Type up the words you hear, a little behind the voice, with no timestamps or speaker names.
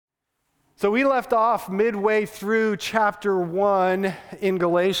So we left off midway through chapter 1 in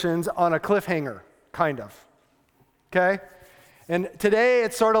Galatians on a cliffhanger, kind of. Okay? And today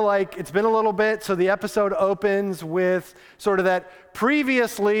it's sort of like, it's been a little bit, so the episode opens with sort of that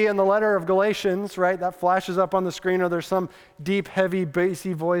previously in the letter of Galatians, right? That flashes up on the screen, or there's some deep, heavy,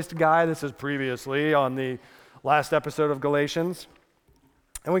 bassy voiced guy that says previously on the last episode of Galatians.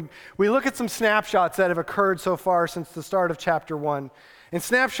 And we look at some snapshots that have occurred so far since the start of chapter 1. And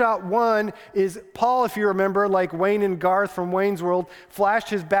snapshot 1 is Paul, if you remember, like Wayne and Garth from Wayne's World, flashed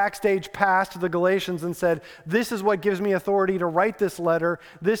his backstage pass to the Galatians and said, this is what gives me authority to write this letter.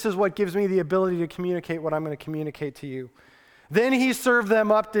 This is what gives me the ability to communicate what I'm going to communicate to you. Then he served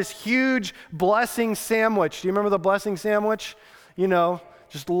them up this huge blessing sandwich. Do you remember the blessing sandwich? You know,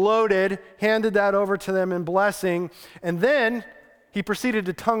 just loaded, handed that over to them in blessing. And then he proceeded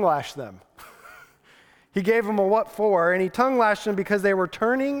to tongue lash them. He gave them a what for, and he tongue lashed them because they were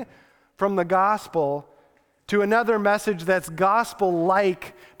turning from the gospel to another message that's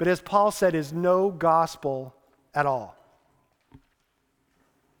gospel-like, but as Paul said, is no gospel at all.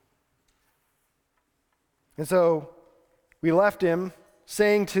 And so we left him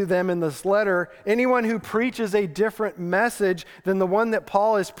saying to them in this letter, anyone who preaches a different message than the one that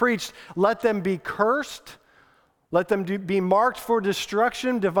Paul has preached, let them be cursed. Let them be marked for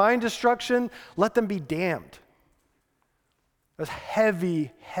destruction, divine destruction. Let them be damned. Those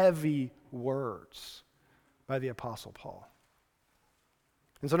heavy, heavy words by the Apostle Paul.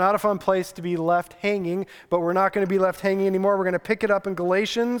 And so not a fun place to be left hanging, but we're not going to be left hanging anymore. We're going to pick it up in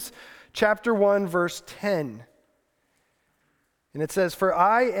Galatians chapter 1, verse 10. And it says, For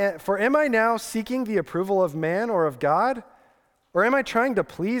am I now seeking the approval of man or of God? Or am I trying to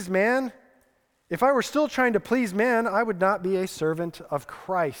please man? If I were still trying to please man, I would not be a servant of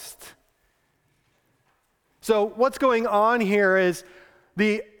Christ. So what's going on here is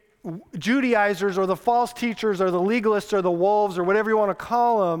the Judaizers or the false teachers or the legalists or the wolves or whatever you want to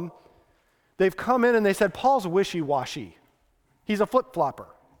call them, they've come in and they said, Paul's wishy-washy. He's a flip-flopper.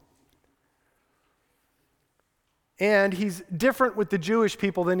 And he's different with the Jewish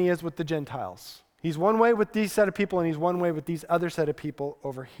people than he is with the Gentiles. He's one way with these set of people and he's one way with these other set of people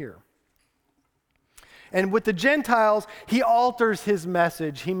over here. And with the Gentiles, he alters his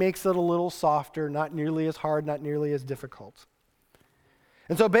message. He makes it a little softer, not nearly as hard, not nearly as difficult.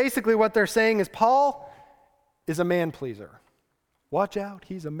 And so basically what they're saying is Paul is a man pleaser. Watch out,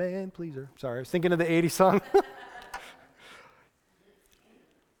 he's a man pleaser. Sorry, I was thinking of the 80s song.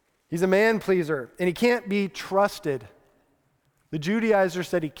 He's a man pleaser, and he can't be trusted. The Judaizers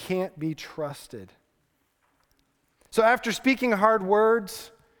said he can't be trusted. So after speaking hard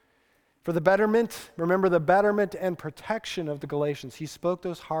words, for the betterment, remember the betterment and protection of the Galatians. He spoke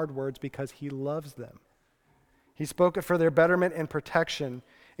those hard words because he loves them. He spoke it for their betterment and protection.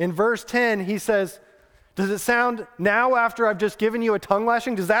 In verse 10, he says, does it sound now after I've just given you a tongue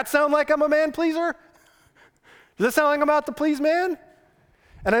lashing, does that sound like I'm a man pleaser? Does it sound like I'm about to please man?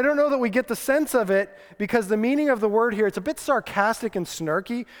 And I don't know that we get the sense of it because the meaning of the word here, it's a bit sarcastic and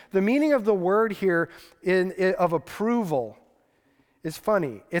snarky. The meaning of the word here of approval is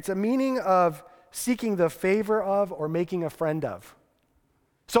funny. It's a meaning of seeking the favor of or making a friend of.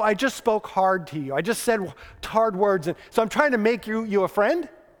 So I just spoke hard to you. I just said hard words. And so I'm trying to make you a friend?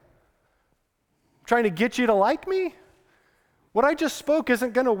 I'm trying to get you to like me? What I just spoke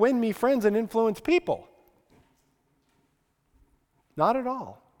isn't going to win me friends and influence people. Not at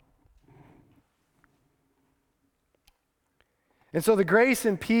all. And so the grace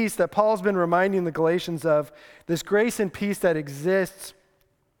and peace that Paul's been reminding the Galatians of, this grace and peace that exists,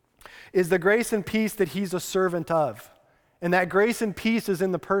 is the grace and peace that he's a servant of. And that grace and peace is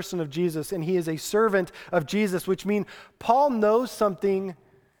in the person of Jesus, and he is a servant of Jesus, which means Paul knows something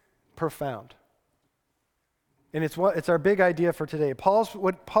profound. And it's our big idea for today.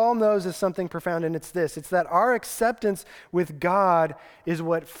 What Paul knows is something profound, and it's this. It's that our acceptance with God is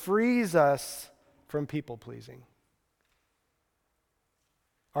what frees us from people-pleasing.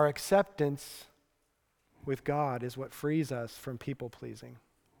 Our acceptance with God is what frees us from people-pleasing.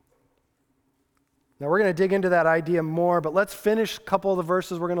 Now, we're going to dig into that idea more, but let's finish a couple of the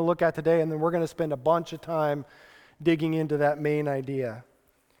verses we're going to look at today, and then we're going to spend a bunch of time digging into that main idea.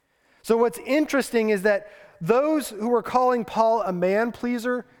 So what's interesting is that those who are calling Paul a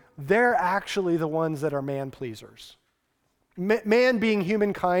man-pleaser, they're actually the ones that are man-pleasers. Man being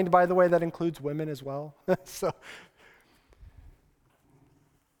humankind, by the way, that includes women as well. So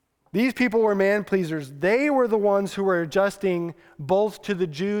these people were man-pleasers. They were the ones who were adjusting both to the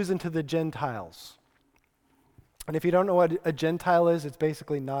Jews and to the Gentiles. And if you don't know what a Gentile is, it's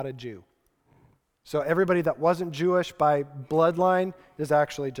basically not a Jew. So everybody that wasn't Jewish by bloodline is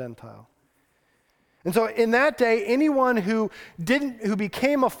actually Gentile. And so in that day, anyone who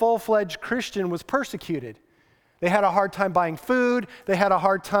became a full-fledged Christian was persecuted. They had a hard time buying food. They had a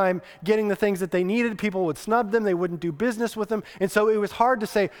hard time getting the things that they needed. People would snub them. They wouldn't do business with them. And so it was hard to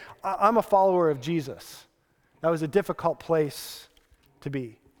say, I'm a follower of Jesus. That was a difficult place to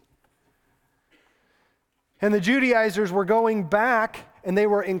be. And the Judaizers were going back, and they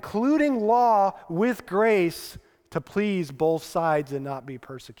were including law with grace to please both sides and not be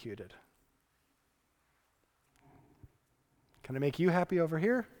persecuted. Can I make you happy over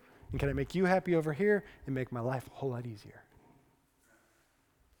here? And can I make you happy over here and make my life a whole lot easier?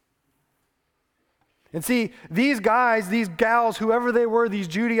 And see, these guys, these gals, whoever they were, these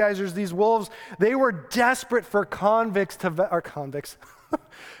Judaizers, these wolves, they were desperate for converts, not convicts.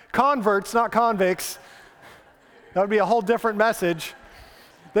 That would be a whole different message.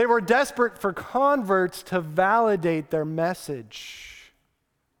 They were desperate for converts to validate their message.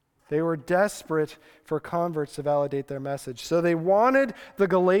 They were desperate for converts to validate their message. So they wanted the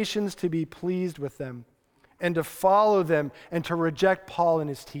Galatians to be pleased with them and to follow them and to reject Paul and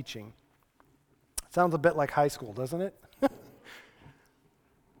his teaching. Sounds a bit like high school, doesn't it?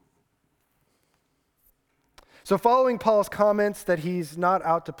 So following Paul's comments that he's not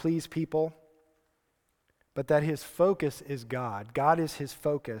out to please people, but that his focus is God. God is his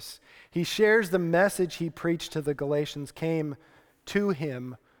focus. He shares the message he preached to the Galatians came to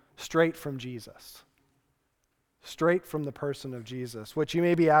him straight from Jesus. Straight from the person of Jesus, which you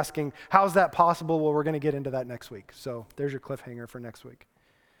may be asking, how's that possible? Well, we're going to get into that next week. So there's your cliffhanger for next week.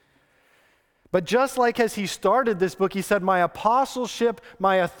 But just like as he started this book, he said, my apostleship,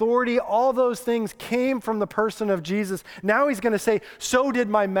 my authority, all those things came from the person of Jesus. Now he's going to say, so did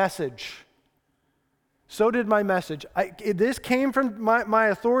my message. So did my message. This came from my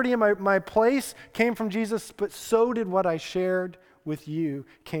authority and my place came from Jesus, but so did what I shared with you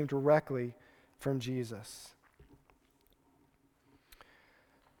came directly from Jesus.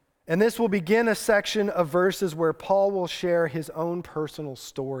 And this will begin a section of verses where Paul will share his own personal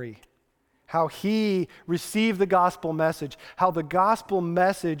story, how he received the gospel message, how the gospel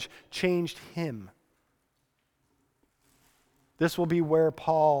message changed him. This will be where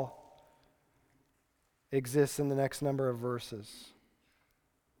Paul exists in the next number of verses.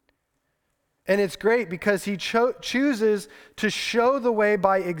 And it's great because he chooses to show the way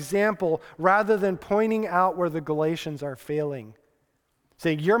by example rather than pointing out where the Galatians are failing.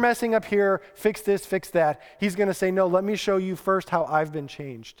 Saying, you're messing up here, fix this, fix that. He's going to say, no, let me show you first how I've been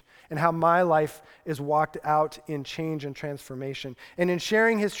changed and how my life is walked out in change and transformation. And in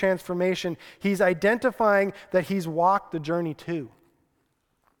sharing his transformation, he's identifying that he's walked the journey too.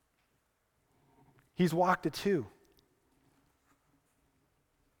 He's walked it too.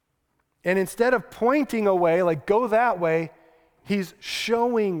 And instead of pointing away, like go that way, he's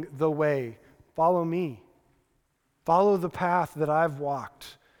showing the way. Follow me. Follow the path that I've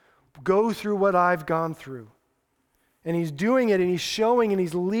walked. Go through what I've gone through. And he's doing it and he's showing and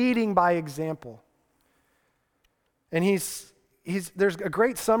he's leading by example. And there's a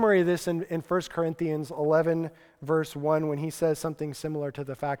great summary of this in 1 Corinthians 11, verse 1, when he says something similar to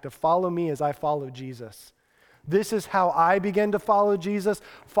the fact of follow me as I follow Jesus. This is how I begin to follow Jesus.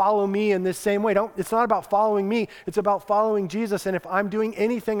 Follow me in this same way. It's not about following me. It's about following Jesus. And if I'm doing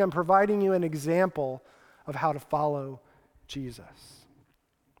anything, I'm providing you an example of how to follow Jesus.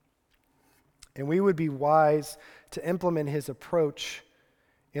 And we would be wise to implement his approach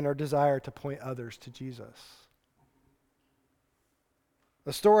in our desire to point others to Jesus.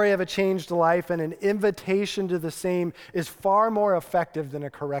 The story of a changed life and an invitation to the same is far more effective than a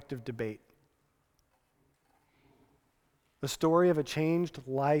corrective debate. The story of a changed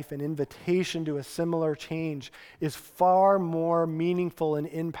life, an invitation to a similar change, is far more meaningful and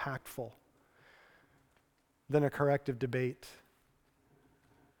impactful than a corrective debate.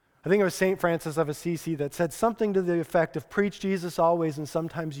 I think it was St. Francis of Assisi that said something to the effect of preach Jesus always and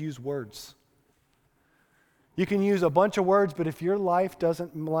sometimes use words. You can use a bunch of words, but if your life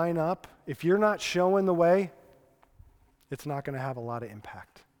doesn't line up, if you're not showing the way, it's not going to have a lot of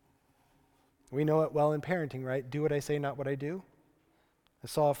impact. We know it well in parenting, right? Do what I say, not what I do. I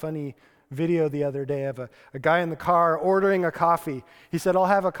saw a funny video the other day of a guy in the car ordering a coffee. He said, I'll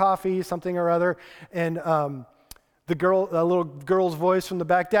have a coffee, something or other. And a little girl's voice from the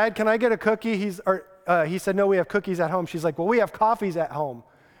back, Dad, can I get a cookie? He said, no, we have cookies at home. She's like, well, we have coffees at home.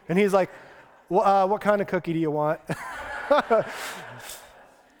 And he's like, well, what kind of cookie do you want?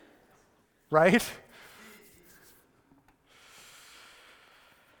 Right?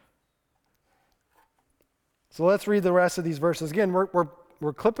 So let's read the rest of these verses. Again,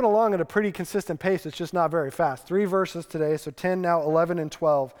 we're clipping along at a pretty consistent pace. It's just not very fast. 3 verses today, so 10 now, 11 and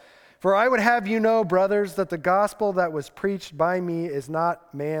 12. For I would have you know, brothers, that the gospel that was preached by me is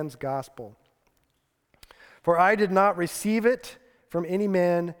not man's gospel. For I did not receive it from any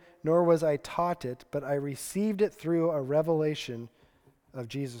man, nor was I taught it, but I received it through a revelation of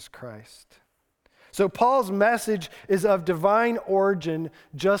Jesus Christ. So Paul's message is of divine origin,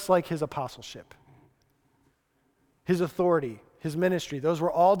 just like his apostleship. His authority, his ministry, those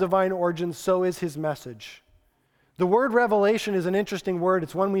were all divine origins, so is his message. The word revelation is an interesting word.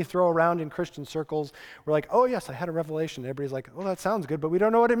 It's one we throw around in Christian circles. We're like, oh yes, I had a revelation. Everybody's like, oh, that sounds good, but we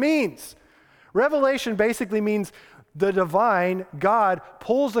don't know what it means. Revelation basically means the divine, God,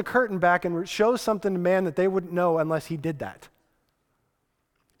 pulls the curtain back and shows something to man that they wouldn't know unless he did that.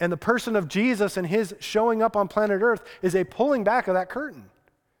 And the person of Jesus and his showing up on planet Earth is a pulling back of that curtain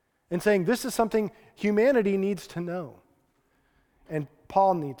and saying, this is something humanity needs to know. And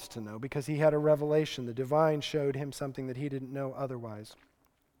Paul needs to know because he had a revelation. The divine showed him something that he didn't know otherwise.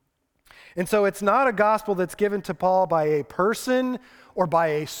 And so it's not a gospel that's given to Paul by a person or by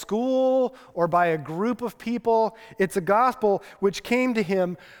a school or by a group of people. It's a gospel which came to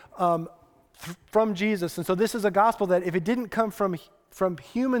him from Jesus. And so this is a gospel that if it didn't come from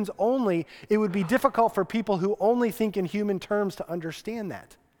humans only, it would be difficult for people who only think in human terms to understand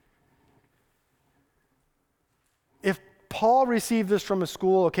that. If Paul received this from a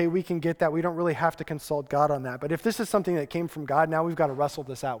school, okay, we can get that. We don't really have to consult God on that. But if this is something that came from God, now we've got to wrestle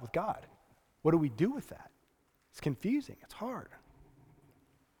this out with God. What do we do with that? It's confusing. It's hard.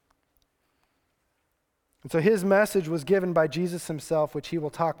 And so his message was given by Jesus himself, which he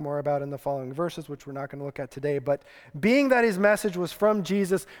will talk more about in the following verses, which we're not going to look at today. But being that his message was from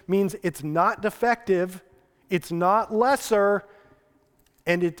Jesus means it's not defective, it's not lesser,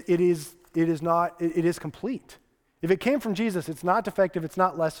 and it is complete. If it came from Jesus, it's not defective, it's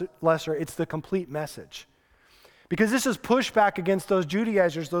not lesser, it's the complete message. Because this is pushback against those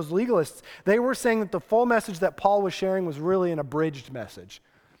Judaizers, those legalists. They were saying that the full message that Paul was sharing was really an abridged message.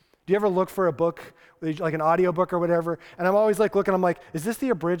 Do you ever look for a book, like an audio book or whatever? And I'm always like looking, I'm like, is this the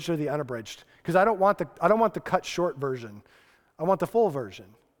abridged or the unabridged? Because I don't want the cut short version. I want the full version.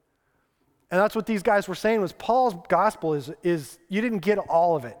 And that's what these guys were saying was Paul's gospel is you didn't get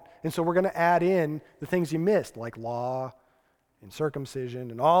all of it. And so we're going to add in the things you missed, like law and circumcision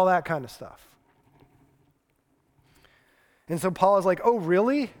and all that kind of stuff. And so Paul is like, oh,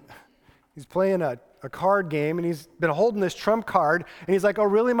 really? He's playing a card game, and he's been holding this trump card, and he's like, oh,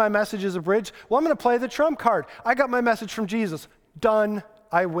 really? My message is abridged? Well, I'm going to play the trump card. I got my message from Jesus. Done.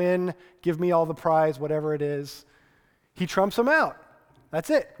 I win. Give me all the prize, whatever it is. He trumps him out. That's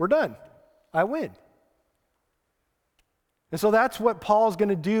it. We're done. I win. And so that's what Paul's going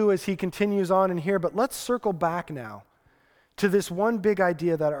to do as he continues on in here. But let's circle back now to this one big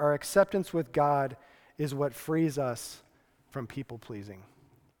idea that our acceptance with God is what frees us from people pleasing.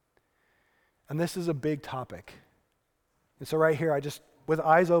 And this is a big topic. And so right here, with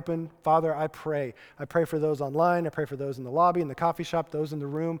eyes open, Father, I pray. I pray for those online. I pray for those in the lobby, in the coffee shop, those in the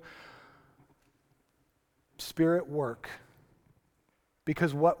room. Spirit work.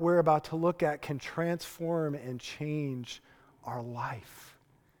 Because what we're about to look at can transform and change our life.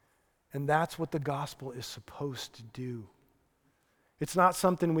 And that's what the gospel is supposed to do. It's not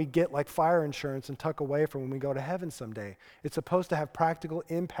something we get like fire insurance and tuck away from when we go to heaven someday. It's supposed to have practical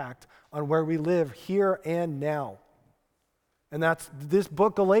impact on where we live here and now. And this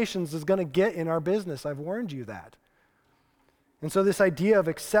book, Galatians, is going to get in our business. I've warned you that. And so this idea of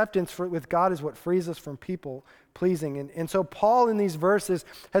acceptance with God is what frees us from people pleasing. And so Paul in these verses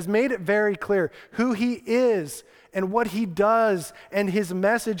has made it very clear who he is and what he does, and his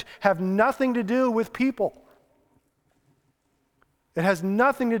message have nothing to do with people. It has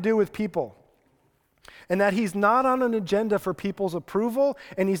nothing to do with people. And that he's not on an agenda for people's approval,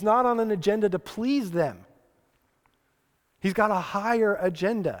 and he's not on an agenda to please them. He's got a higher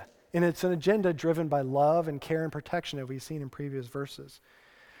agenda, and it's an agenda driven by love and care and protection that we've seen in previous verses.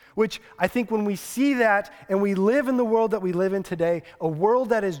 Which I think when we see that and we live in the world that we live in today, a world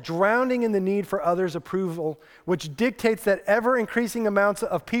that is drowning in the need for others' approval, which dictates that ever-increasing amounts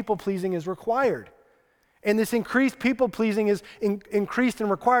of people-pleasing is required. And this increased people-pleasing is increased and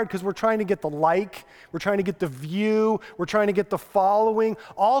required because we're trying to get the like, we're trying to get the view, we're trying to get the following,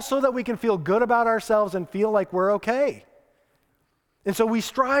 all so that we can feel good about ourselves and feel like we're okay. And so we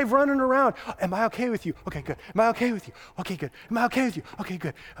strive running around. Am I okay with you? Okay, good. Am I okay with you? Okay, good. Am I okay with you? Okay,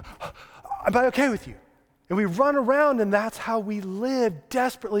 good. Am I okay with you? And we run around, and that's how we live,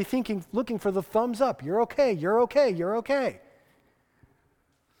 desperately looking for the thumbs up. You're okay, you're okay, you're okay.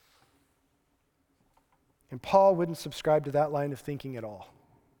 And Paul wouldn't subscribe to that line of thinking at all.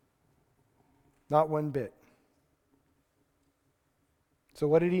 Not one bit. So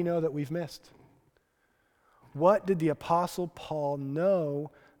what did he know that we've missed? What did the Apostle Paul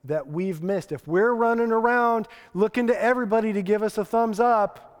know that we've missed? If we're running around looking to everybody to give us a thumbs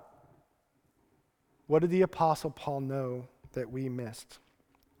up, what did the Apostle Paul know that we missed?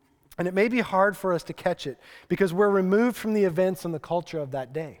 And it may be hard for us to catch it because we're removed from the events and the culture of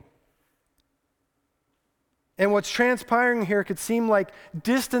that day. And what's transpiring here could seem like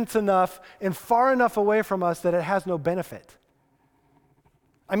distant enough and far enough away from us that it has no benefit.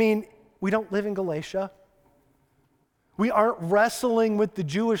 I mean, we don't live in Galatia. We aren't wrestling with the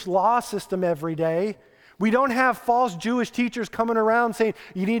Jewish law system every day. We don't have false Jewish teachers coming around saying,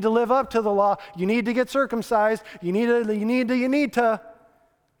 you need to live up to the law, you need to get circumcised, you need to.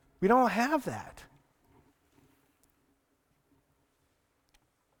 We don't have that.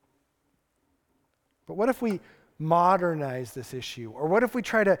 But what if we modernize this issue? Or what if we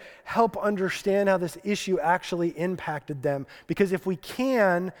try to help understand how this issue actually impacted them? Because if we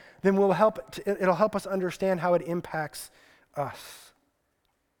can, then it'll help us understand how it impacts us.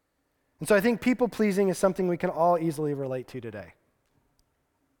 And so I think people-pleasing is something we can all easily relate to today.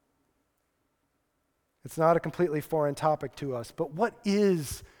 It's not a completely foreign topic to us, but what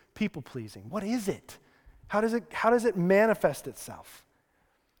is people-pleasing? What is it? How does it manifest itself?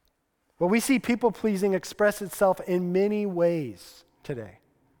 Well, we see people-pleasing express itself in many ways today.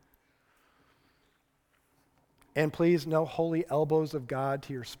 And please, no holy elbows of God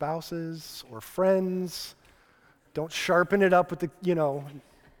to your spouses or friends. Don't sharpen it up with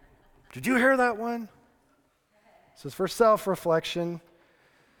did you hear that one? This is for self-reflection.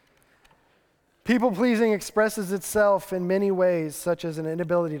 People-pleasing expresses itself in many ways, such as an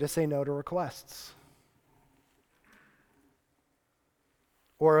inability to say no to requests,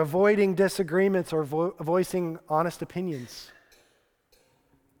 or avoiding disagreements, or voicing honest opinions.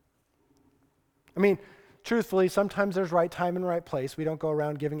 I mean, truthfully, sometimes there's right time and right place. We don't go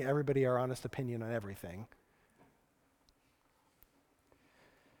around giving everybody our honest opinion on everything.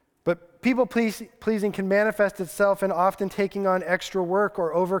 But people-pleasing can manifest itself in often taking on extra work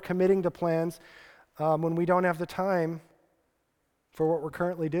or over-committing to plans when we don't have the time for what we're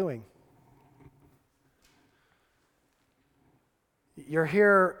currently doing. You're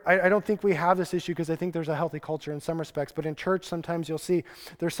here, I don't think we have this issue because I think there's a healthy culture in some respects, but in church sometimes you'll see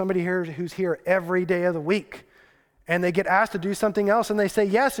there's somebody here who's here every day of the week, and they get asked to do something else and they say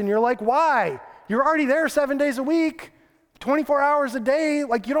yes, and you're like, why? You're already there 7 days a week. 24 hours a day,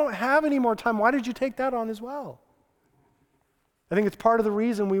 like you don't have any more time. Why did you take that on as well? I think it's part of the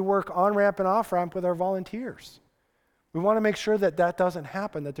reason we work on-ramp and off-ramp with our volunteers. We want to make sure that that doesn't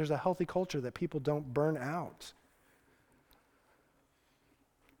happen, that there's a healthy culture, that people don't burn out.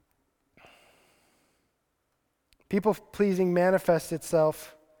 People-pleasing manifests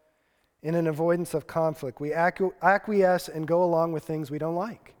itself in an avoidance of conflict. We acquiesce and go along with things we don't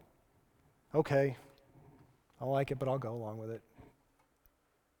like. Okay. I don't like it, but I'll go along with it.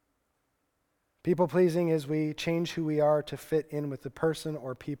 People-pleasing is we change who we are to fit in with the person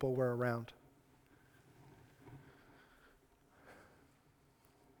or people we're around.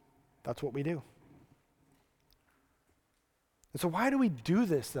 That's what we do. And so why do we do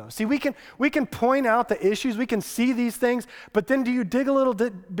this, though? See, we can point out the issues, we can see these things, but then do you dig a little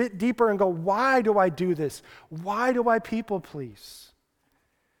bit deeper and go, why do I do this? Why do I people-please?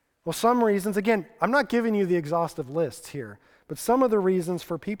 Well, some reasons, again, I'm not giving you the exhaustive list here, but some of the reasons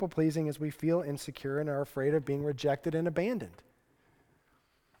for people-pleasing is we feel insecure and are afraid of being rejected and abandoned.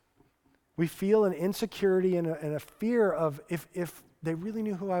 We feel an insecurity and a fear of if they really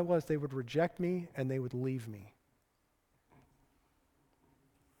knew who I was, they would reject me and they would leave me.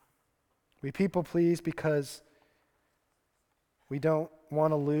 We people-please because we don't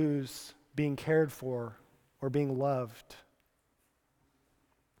want to lose being cared for or being loved.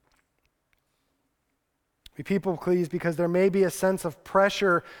 We people-please because there may be a sense of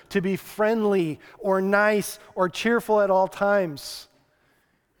pressure to be friendly or nice or cheerful at all times.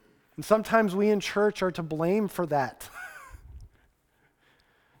 And sometimes we in church are to blame for that.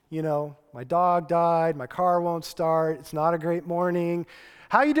 My dog died, my car won't start, it's not a great morning.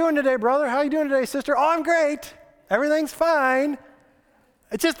 How you doing today, brother? How you doing today, sister? Oh, I'm great. Everything's fine.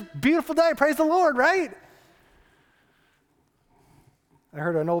 It's just a beautiful day, praise the Lord, right? I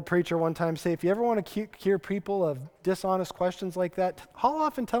heard an old preacher one time say, if you ever want to cure people of dishonest questions like that, haul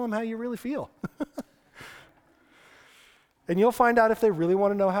off and tell them how you really feel. And you'll find out if they really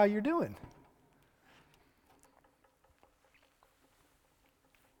want to know how you're doing.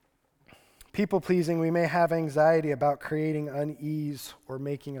 People-pleasing, we may have anxiety about creating unease or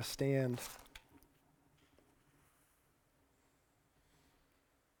making a stand.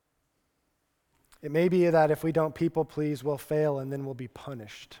 It may be that if we don't people please, we'll fail and then we'll be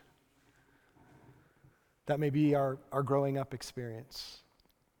punished. That may be our growing up experience.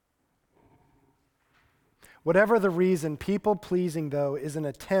 Whatever the reason, people pleasing, though, is an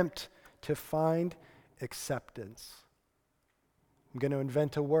attempt to find acceptance. I'm going to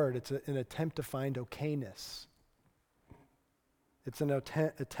invent a word. It's an attempt to find okayness. It's an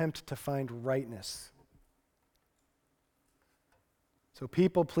attempt to find rightness. So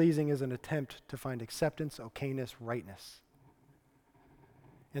people pleasing is an attempt to find acceptance, okayness, rightness.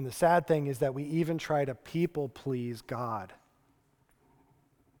 And the sad thing is that we even try to people please God.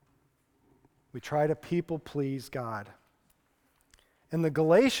 We try to people please God. And the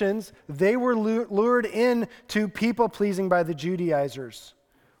Galatians, they were lured into people pleasing by the Judaizers.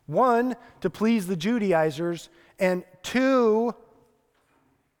 One, to please the Judaizers, and two,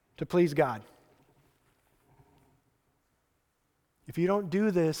 to please God. If you don't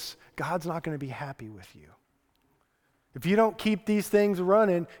do this, God's not going to be happy with you. If you don't keep these things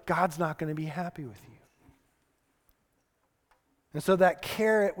running, God's not going to be happy with you. And so that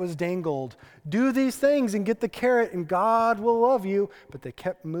carrot was dangled. Do these things and get the carrot and God will love you. But they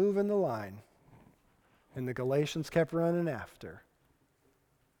kept moving the line. And the Galatians kept running after.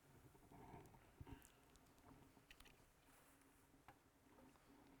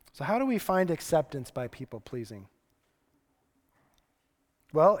 So how do we find acceptance by people pleasing?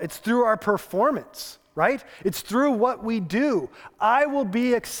 Well, it's through our performance, right? It's through what we do. I will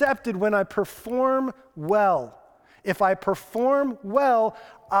be accepted when I perform well. If I perform well,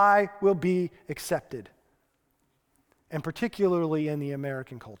 I will be accepted. And particularly in the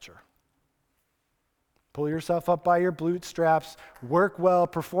American culture. Pull yourself up by your bootstraps, work well,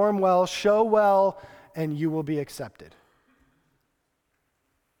 perform well, show well, and you will be accepted.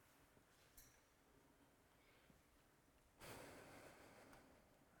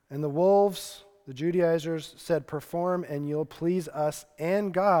 And the wolves, the Judaizers, said, perform and you'll please us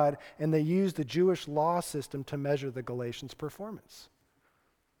and God. And they used the Jewish law system to measure the Galatians' performance.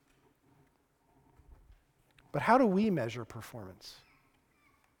 But how do we measure performance?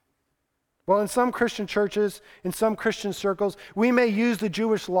 Well, in some Christian churches, in some Christian circles, we may use the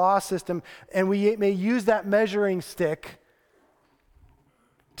Jewish law system and we may use that measuring stick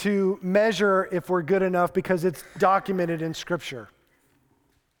to measure if we're good enough because it's documented in Scripture.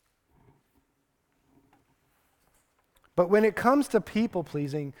 But when it comes to people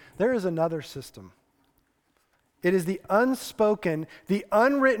pleasing, there is another system. It is the unspoken, the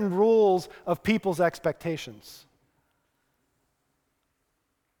unwritten rules of people's expectations.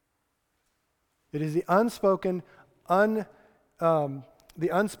 It is the unspoken,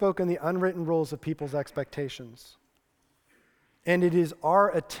 the unwritten rules of people's expectations. And it is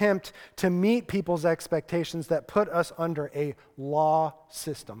our attempt to meet people's expectations that put us under a law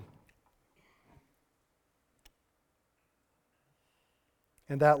system.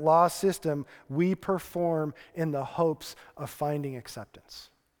 And that law system we perform in the hopes of finding acceptance.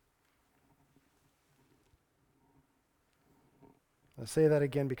 I'll say that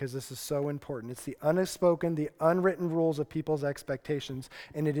again because this is so important. It's the unspoken, the unwritten rules of people's expectations,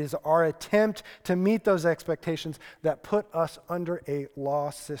 and it is our attempt to meet those expectations that put us under a law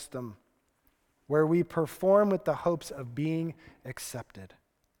system where we perform with the hopes of being accepted.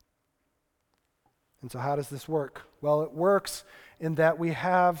 And so how does this work? Well, it works in that we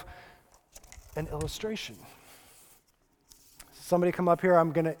have an illustration. Somebody come up here,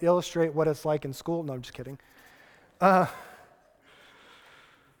 I'm going to illustrate what it's like in school. No, I'm just kidding.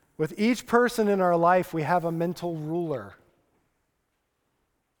 With each person in our life, we have a mental ruler.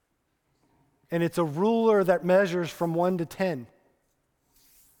 And it's a ruler that measures from 1 to 10.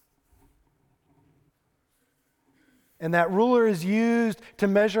 And that ruler is used to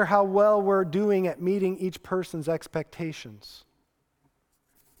measure how well we're doing at meeting each person's expectations.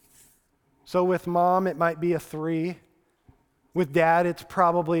 So with mom, it might be a 3. With dad, it's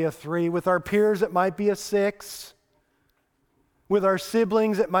probably a 3. With our peers, it might be a 6. With our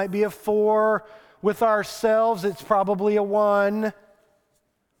siblings, it might be a 4. With ourselves, it's probably a 1.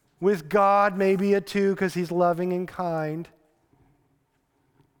 With God, maybe a 2 because he's loving and kind.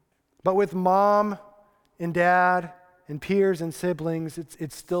 But with mom and dad and peers and siblings,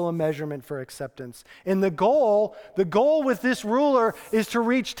 it's still a measurement for acceptance. And the goal with this ruler is to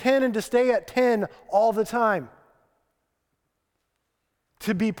reach 10 and to stay at 10 all the time.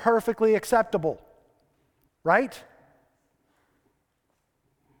 To be perfectly acceptable. Right?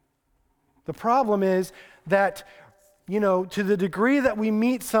 The problem is that, to the degree that we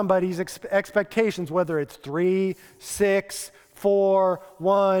meet somebody's expectations, whether it's 3, 6, 4,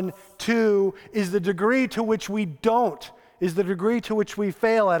 1, 2, is the degree to which we don't is the degree to which we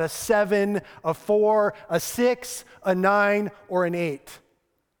fail at a 7, a 4, a 6, a 9, or an 8.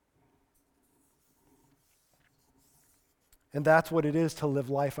 And that's what it is to live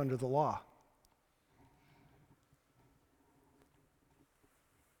life under the law.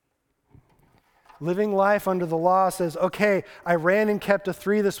 Living life under the law says, okay, I ran and kept a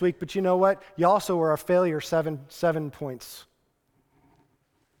 3 this week, but you know what? You also were a failure 7 points.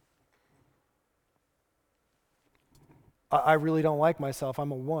 I really don't like myself.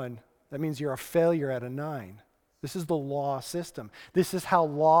 I'm a 1. That means you're a failure at a 9. This is the law system. This is how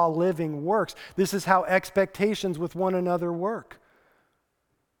law living works. This is how expectations with one another work.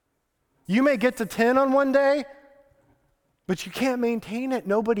 You may get to 10 on one day, but you can't maintain it.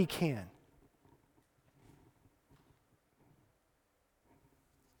 Nobody can.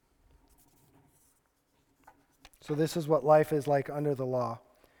 So this is what life is like under the law.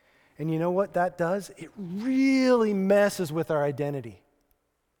 And you know what that does? It really messes with our identity.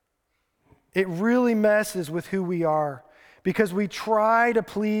 It really messes with who we are because we try to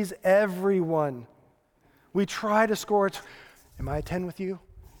please everyone. We try to score. Am I a 10 with you?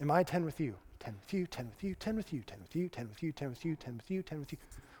 Am I a 10 with you? 10 with you, 10 with you, 10 with you, 10 with you, 10 with you, 10 with you, 10 with you, 10 with you.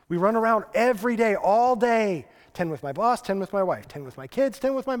 We run around every day, all day. 10 with my boss, 10 with my wife, 10 with my kids,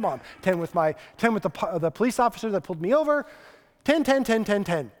 10 with my mom, 10 with the police officer that pulled me over. 10, 10, 10, 10,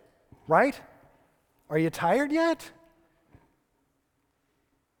 10. Right? Are you tired yet?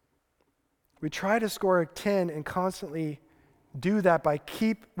 We try to score a 10 and constantly do that by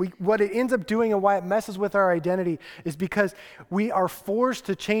what it ends up doing and why it messes with our identity is because we are forced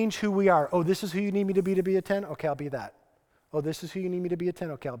to change who we are. Oh, this is who you need me to be a 10? Okay, I'll be that. Oh, this is who you need me to be a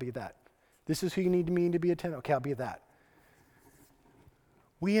 10? Okay, I'll be that. This is who you need me to be a 10? Okay, I'll be that.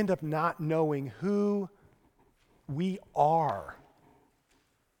 We end up not knowing who we are.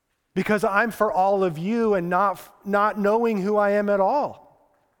 Because I'm for all of you and not knowing who I am at all.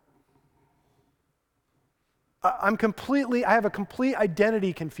 I have a complete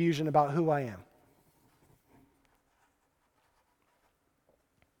identity confusion about who I am.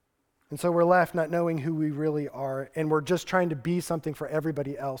 And so we're left not knowing who we really are, and we're just trying to be something for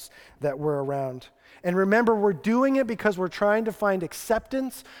everybody else that we're around. And remember, we're doing it because we're trying to find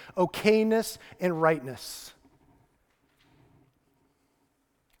acceptance, okayness, and rightness.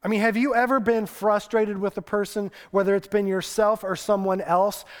 I mean, have you ever been frustrated with a person, whether it's been yourself or someone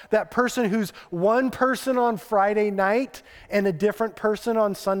else, that person who's one person on Friday night and a different person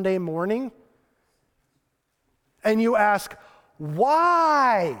on Sunday morning? And you ask,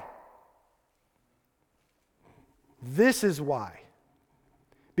 why? This is why.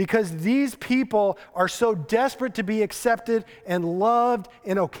 Because these people are so desperate to be accepted and loved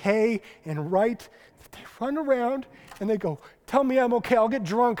and okay and right that they run around and they go, tell me I'm okay, I'll get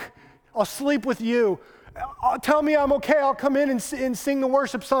drunk, I'll sleep with you. Tell me I'm okay, I'll come in and sing the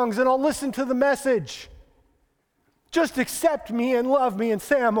worship songs and I'll listen to the message. Just accept me and love me and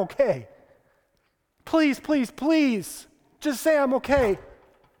say I'm okay. Please, please, please, just say I'm okay.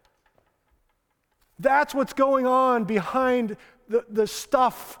 That's what's going on behind the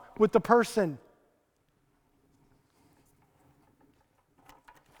stuff with the person.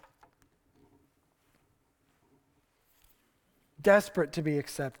 Desperate to be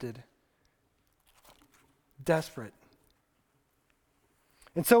accepted. Desperate.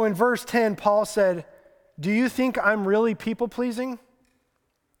 And so in verse 10, Paul said, do you think I'm really people-pleasing?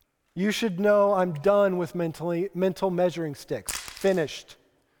 You should know I'm done with mental measuring sticks. Finished.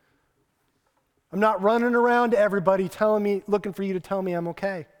 I'm not running around to everybody looking for you to tell me I'm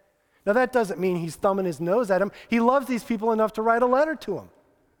okay. Now that doesn't mean he's thumbing his nose at them. He loves these people enough to write a letter to them,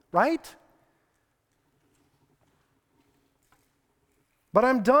 right? But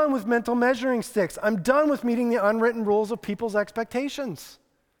I'm done with mental measuring sticks. I'm done with meeting the unwritten rules of people's expectations.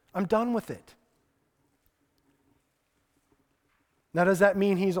 I'm done with it. Now, does that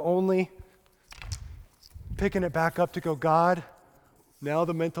mean he's only picking it back up to go, God, now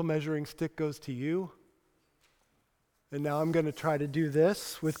the mental measuring stick goes to you? And now I'm going to try to do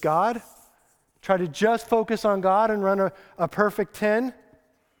this with God? Try to just focus on God and run a perfect 10?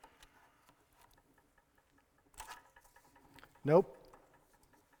 Nope.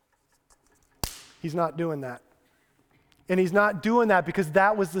 He's not doing that. And he's not doing that because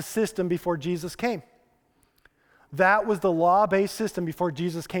that was the system before Jesus came. That was the law-based system before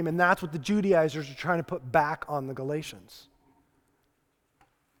Jesus came, and that's what the Judaizers are trying to put back on the Galatians.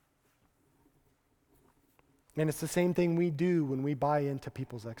 And it's the same thing we do when we buy into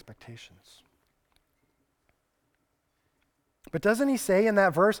people's expectations. But doesn't he say in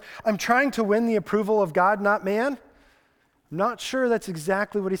that verse, I'm trying to win the approval of God, not man? I'm not sure that's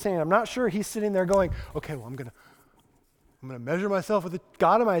exactly what he's saying. I'm not sure he's sitting there going, okay, well, I'm going to I'm going to measure myself with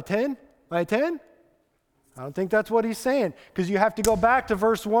God. Am I a 10? Am I a 10? I don't think that's what he's saying, because you have to go back to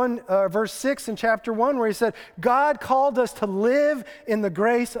verse 6 in chapter 1 where he said, God called us to live in the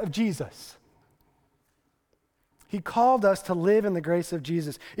grace of Jesus. He called us to live in the grace of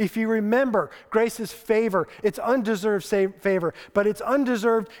Jesus. If you remember, grace is favor. It's undeserved favor, but it's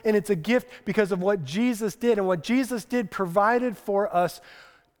undeserved and it's a gift because of what Jesus did. And what Jesus did provided for us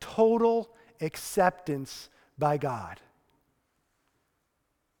total acceptance by God.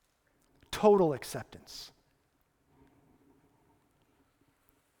 Total acceptance.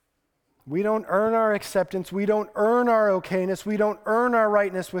 We don't earn our acceptance. We don't earn our okayness. We don't earn our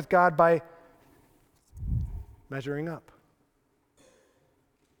rightness with God by measuring up.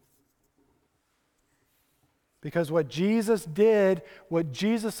 Because what Jesus did, what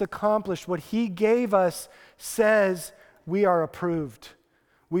Jesus accomplished, what he gave us says we are approved.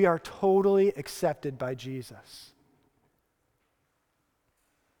 We are totally accepted by Jesus.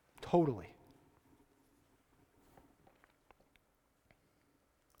 Totally.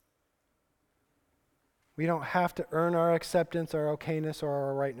 We don't have to earn our acceptance, our okayness, or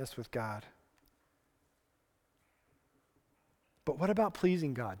our rightness with God. But what about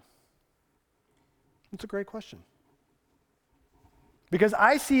pleasing God? That's a great question. Because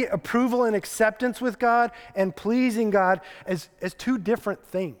I see approval and acceptance with God and pleasing God as two different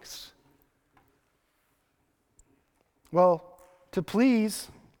things. Well, to please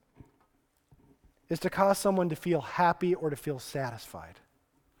is to cause someone to feel happy or to feel satisfied.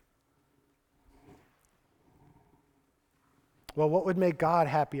 Well, what would make God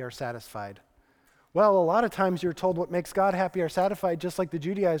happy or satisfied? Well, a lot of times you're told what makes God happy or satisfied, just like the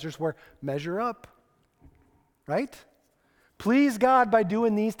Judaizers were, measure up, right? Please God by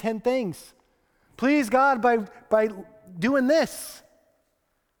doing these 10 things. Please God by doing this.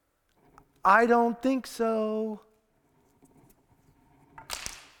 I don't think so.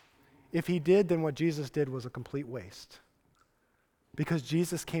 If he did, then what Jesus did was a complete waste. Because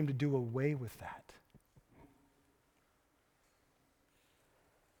Jesus came to do away with that.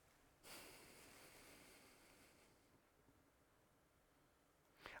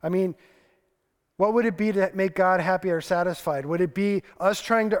 I mean, what would it be to make God happy or satisfied? Would it be us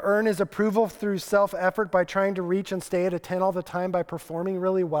trying to earn his approval through self-effort by trying to reach and stay at a 10 all the time by performing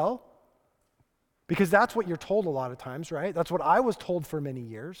really well? Because that's what you're told a lot of times, right? That's what I was told for many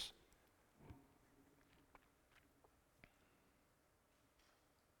years.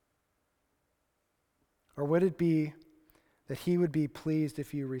 Or would it be that he would be pleased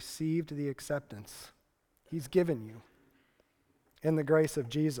if you received the acceptance he's given you in the grace of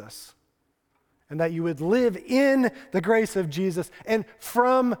Jesus, and that you would live in the grace of Jesus and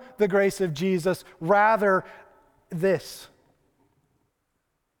from the grace of Jesus, rather this?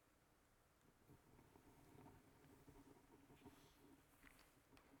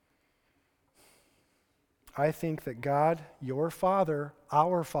 I think that God, your Father,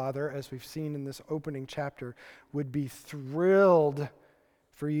 our Father, as we've seen in this opening chapter, would be thrilled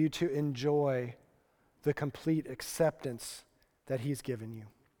for you to enjoy the complete acceptance that he's given you.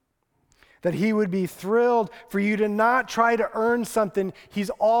 That he would be thrilled for you to not try to earn something he's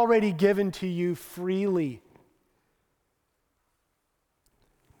already given to you freely.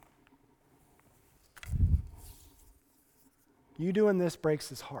 You doing this breaks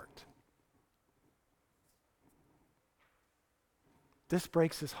his heart. This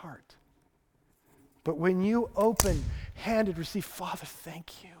breaks his heart. But when you open-handed receive, Father,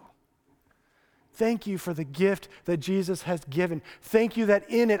 thank you. Thank you for the gift that Jesus has given. Thank you that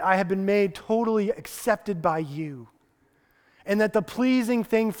in it I have been made totally accepted by you. And that the pleasing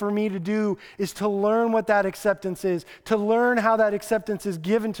thing for me to do is to learn what that acceptance is, to learn how that acceptance is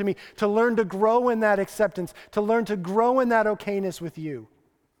given to me, to learn to grow in that acceptance, to learn to grow in that okayness with you.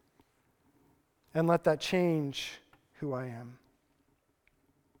 And let that change who I am.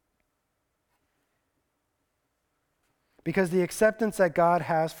 Because the acceptance that God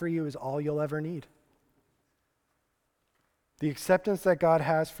has for you is all you'll ever need. The acceptance that God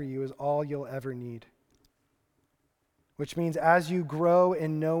has for you is all you'll ever need. Which means as you grow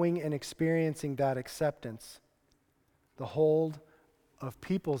in knowing and experiencing that acceptance, the hold of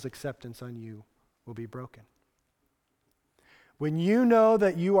people's acceptance on you will be broken. When you know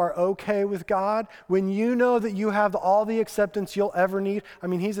that you are okay with God, when you know that you have all the acceptance you'll ever need, I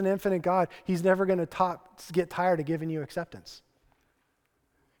mean, he's an infinite God. He's never going to get tired of giving you acceptance.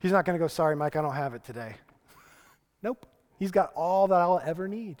 He's not going to go, sorry, Mike, I don't have it today. Nope. He's got all that I'll ever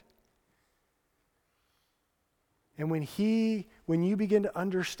need. And when you begin to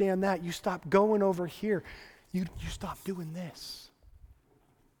understand that, you stop going over here. You stop doing this.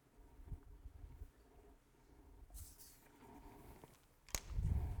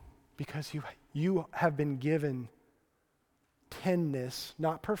 Because you have been given tenderness,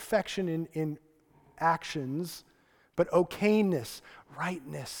 not perfection in actions, but okayness,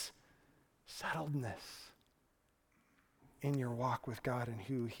 rightness, settledness in your walk with God and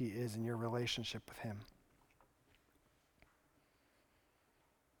who he is in your relationship with him.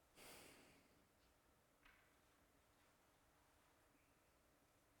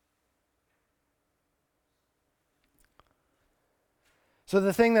 So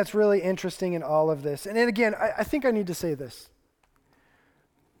the thing that's really interesting in all of this, and then again, I think I need to say this.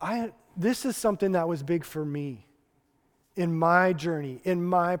 This is something that was big for me in my journey, in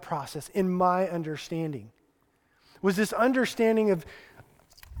my process, in my understanding. Was this understanding of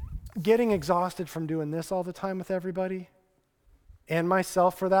getting exhausted from doing this all the time with everybody, and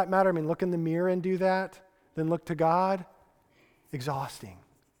myself for that matter. I mean, look in the mirror and do that, then look to God. Exhausting.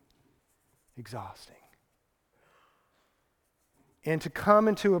 And to come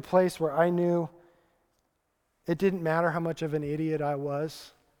into a place where I knew it didn't matter how much of an idiot I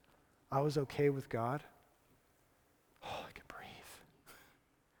was okay with God. Oh, I could breathe.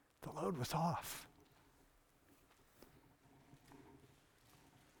 The load was off.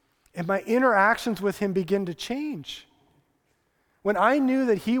 And my interactions with him began to change. When I knew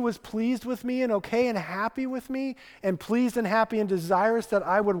that he was pleased with me and okay and happy with me, and pleased and happy and desirous that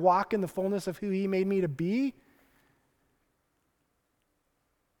I would walk in the fullness of who he made me to be,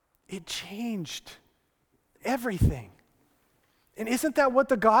 it changed everything. And isn't that what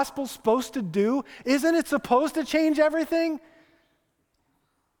the gospel's supposed to do? Isn't it supposed to change everything?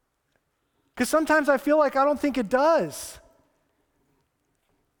 Because sometimes I feel like I don't think it does.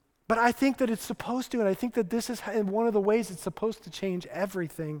 But I think that it's supposed to, and I think that this is one of the ways it's supposed to change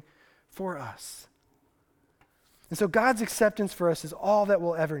everything for us. And so God's acceptance for us is all that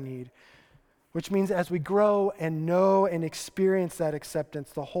we'll ever need. Which means as we grow and know and experience that acceptance,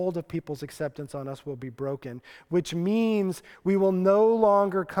 the hold of people's acceptance on us will be broken, which means we will no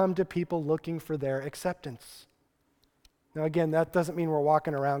longer come to people looking for their acceptance. Now again, that doesn't mean we're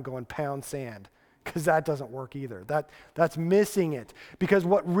walking around going pound sand, because that doesn't work either. That's missing it. Because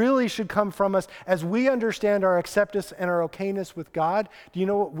what really should come from us as we understand our acceptance and our okayness with God, do you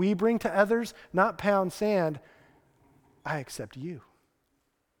know what we bring to others? Not pound sand. I accept you.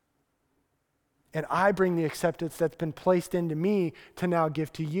 And I bring the acceptance that's been placed into me to now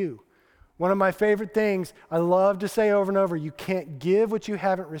give to you. One of my favorite things I love to say over and over, you can't give what you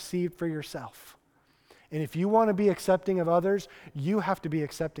haven't received for yourself. And if you want to be accepting of others, you have to be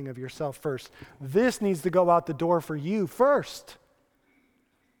accepting of yourself first. This needs to go out the door for you first.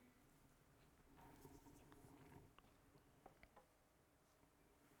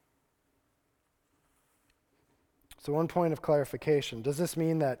 So one point of clarification, does this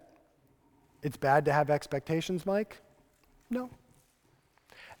mean that it's bad to have expectations, Mike? No.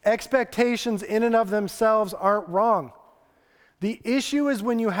 Expectations in and of themselves aren't wrong. The issue is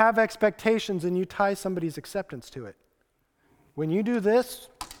when you have expectations and you tie somebody's acceptance to it. When you do this,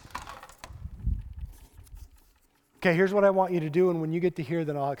 okay, here's what I want you to do, and when you get to here,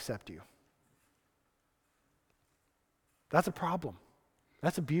 then I'll accept you. That's a problem.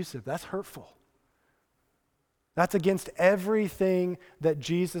 That's abusive. That's hurtful. That's against everything that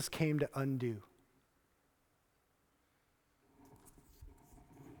Jesus came to undo.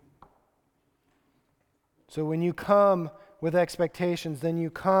 So when you come with expectations, then you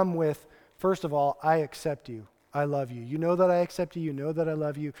come with, first of all, I accept you. I love you. You know that I accept you. You know that I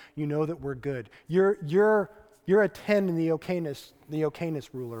love you. You know that we're good. You're a 10 in the okayness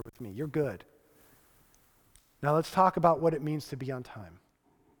ruler with me. You're good. Now let's talk about what it means to be on time.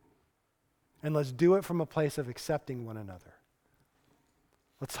 And let's do it from a place of accepting one another.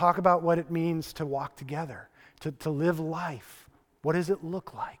 Let's talk about what it means to walk together, to live life. What does it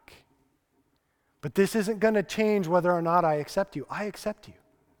look like? But this isn't going to change whether or not I accept you. I accept you.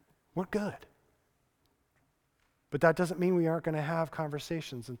 We're good. But that doesn't mean we aren't going to have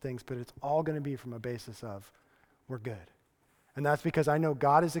conversations and things, but it's all going to be from a basis of we're good. And that's because I know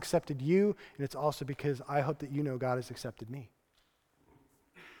God has accepted you, and it's also because I hope that you know God has accepted me.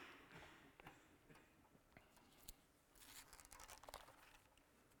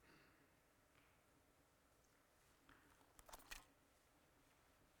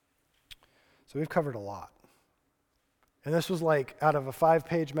 So we've covered a lot. And this was like, out of a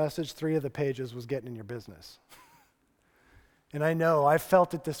 5-page message, 3 of the pages was getting in your business. And I know, I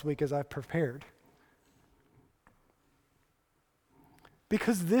felt it this week as I've prepared.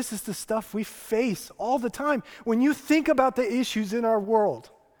 Because this is the stuff we face all the time. When you think about the issues in our world,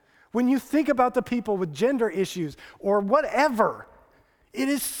 when you think about the people with gender issues or whatever, It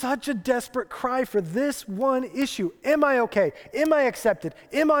is such a desperate cry for this one issue. Am I okay? Am I accepted?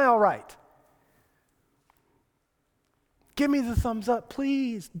 Am I all right? Give me the thumbs up,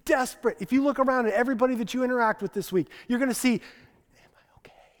 please. Desperate. If you look around at everybody that you interact with this week, you're going to see, am I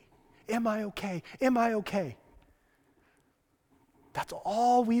okay? Am I okay? Am I okay? That's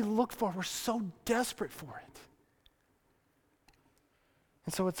all we look for. We're so desperate for it.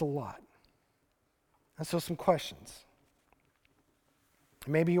 And so it's a lot. And so some questions.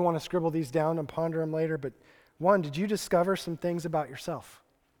 Maybe you want to scribble these down and ponder them later, but one, did you discover some things about yourself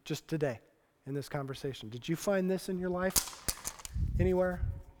just today in this conversation? Did you find this in your life anywhere?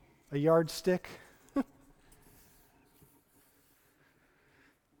 A yardstick?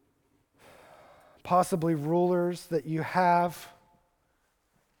 Possibly rulers that you have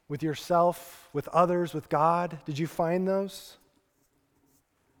with yourself, with others, with God. Did you find those?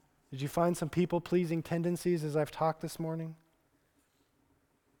 Did you find some people-pleasing tendencies as I've talked this morning?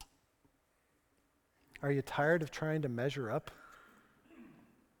 Are you tired of trying to measure up?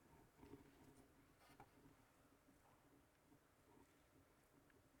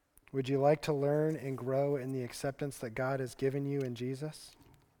 Would you like to learn and grow in the acceptance that God has given you in Jesus?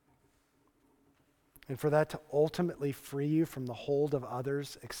 And for that to ultimately free you from the hold of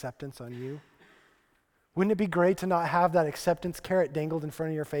others' acceptance on you? Wouldn't it be great to not have that acceptance carrot dangled in front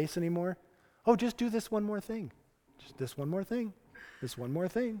of your face anymore? Oh, just do this one more thing. Just this one more thing. This one more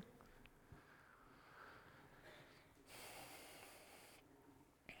thing.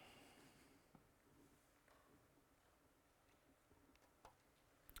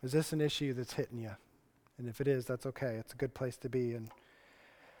 Is this an issue that's hitting you? And if it is, that's okay. It's a good place to be. And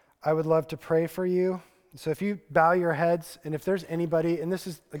I would love to pray for you. So if you bow your heads, and if there's anybody, and this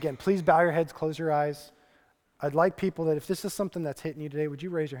is, again, please bow your heads, close your eyes. I'd like people that if this is something that's hitting you today, would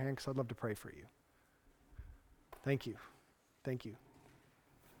you raise your hand? Because I'd love to pray for you. Thank you. Thank you.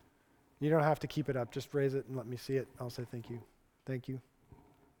 You don't have to keep it up. Just raise it and let me see it. I'll say thank you. Thank you.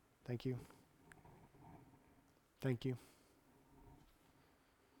 Thank you. Thank you.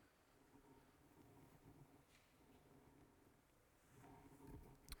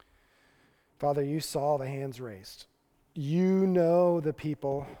 Father, you saw the hands raised. You know the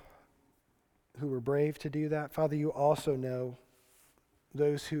people who were brave to do that. Father, you also know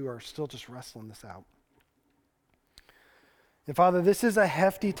those who are still just wrestling this out. And Father, this is a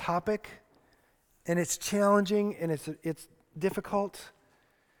hefty topic, and it's challenging, and it's difficult.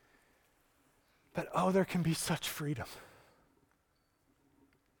 But oh, there can be such freedom.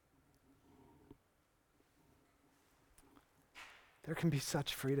 There can be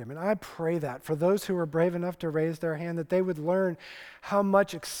such freedom. And I pray that for those who are brave enough to raise their hand, that they would learn how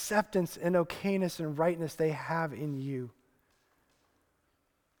much acceptance and okayness and rightness they have in you.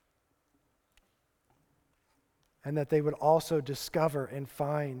 And that they would also discover and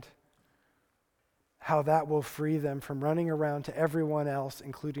find how that will free them from running around to everyone else,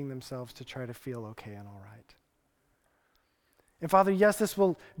 including themselves, to try to feel okay and all right. And Father, yes, this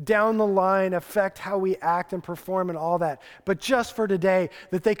will down the line affect how we act and perform and all that. But just for today,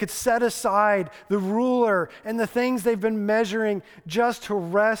 that they could set aside the ruler and the things they've been measuring just to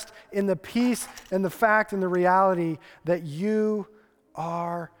rest in the peace and the fact and the reality that you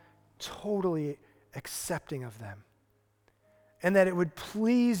are totally accepting of them. And that it would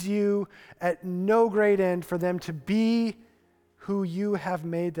please you at no great end for them to be who you have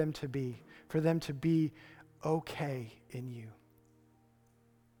made them to be, for them to be okay in you.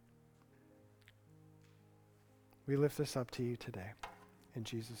 We lift this up to you today. In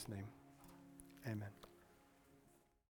Jesus' name, amen.